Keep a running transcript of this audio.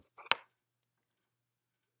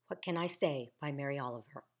What Can I Say by Mary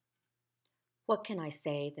Oliver. What can I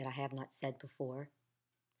say that I have not said before?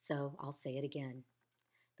 So I'll say it again.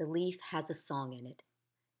 The leaf has a song in it.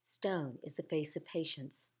 Stone is the face of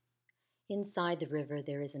patience. Inside the river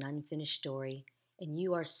there is an unfinished story, and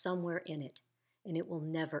you are somewhere in it, and it will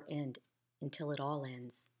never end until it all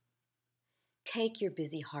ends. Take your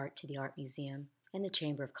busy heart to the Art Museum and the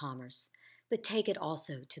Chamber of Commerce, but take it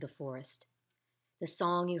also to the forest. The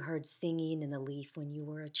song you heard singing in the leaf when you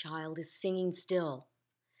were a child is singing still.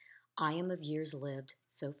 I am of years lived,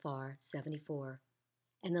 so far, 74,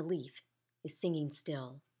 and the leaf is singing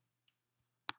still.